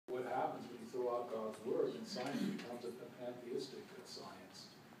about God's Word, then science becomes a pantheistic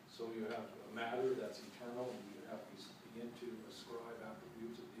science. So you have a matter that's eternal, and you have to begin to ascribe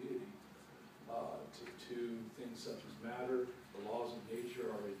attributes of deity to things such as matter. The laws of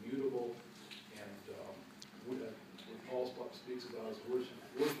nature are immutable, and when Paul speaks about is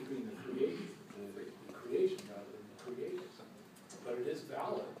worshiping the creation rather than the creator. But it is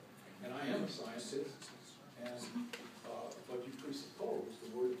valid, and I am a scientist, and but you presuppose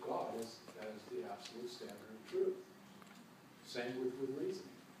the Word of God as the absolute standard of truth. Same with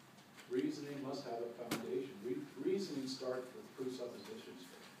reasoning. Reasoning must have a foundation. Reasoning starts with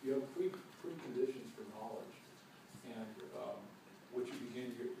presuppositions. You have preconditions for knowledge, and what you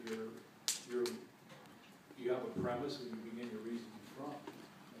begin you have a premise where you begin your reasoning from,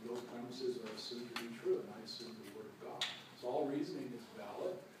 and those premises are assumed to be true, and I assume the Word of God. So all reasoning is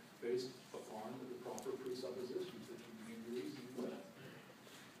valid based upon the proper presuppositions that you begin your reasoning with.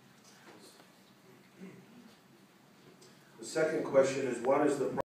 The second question is, what is the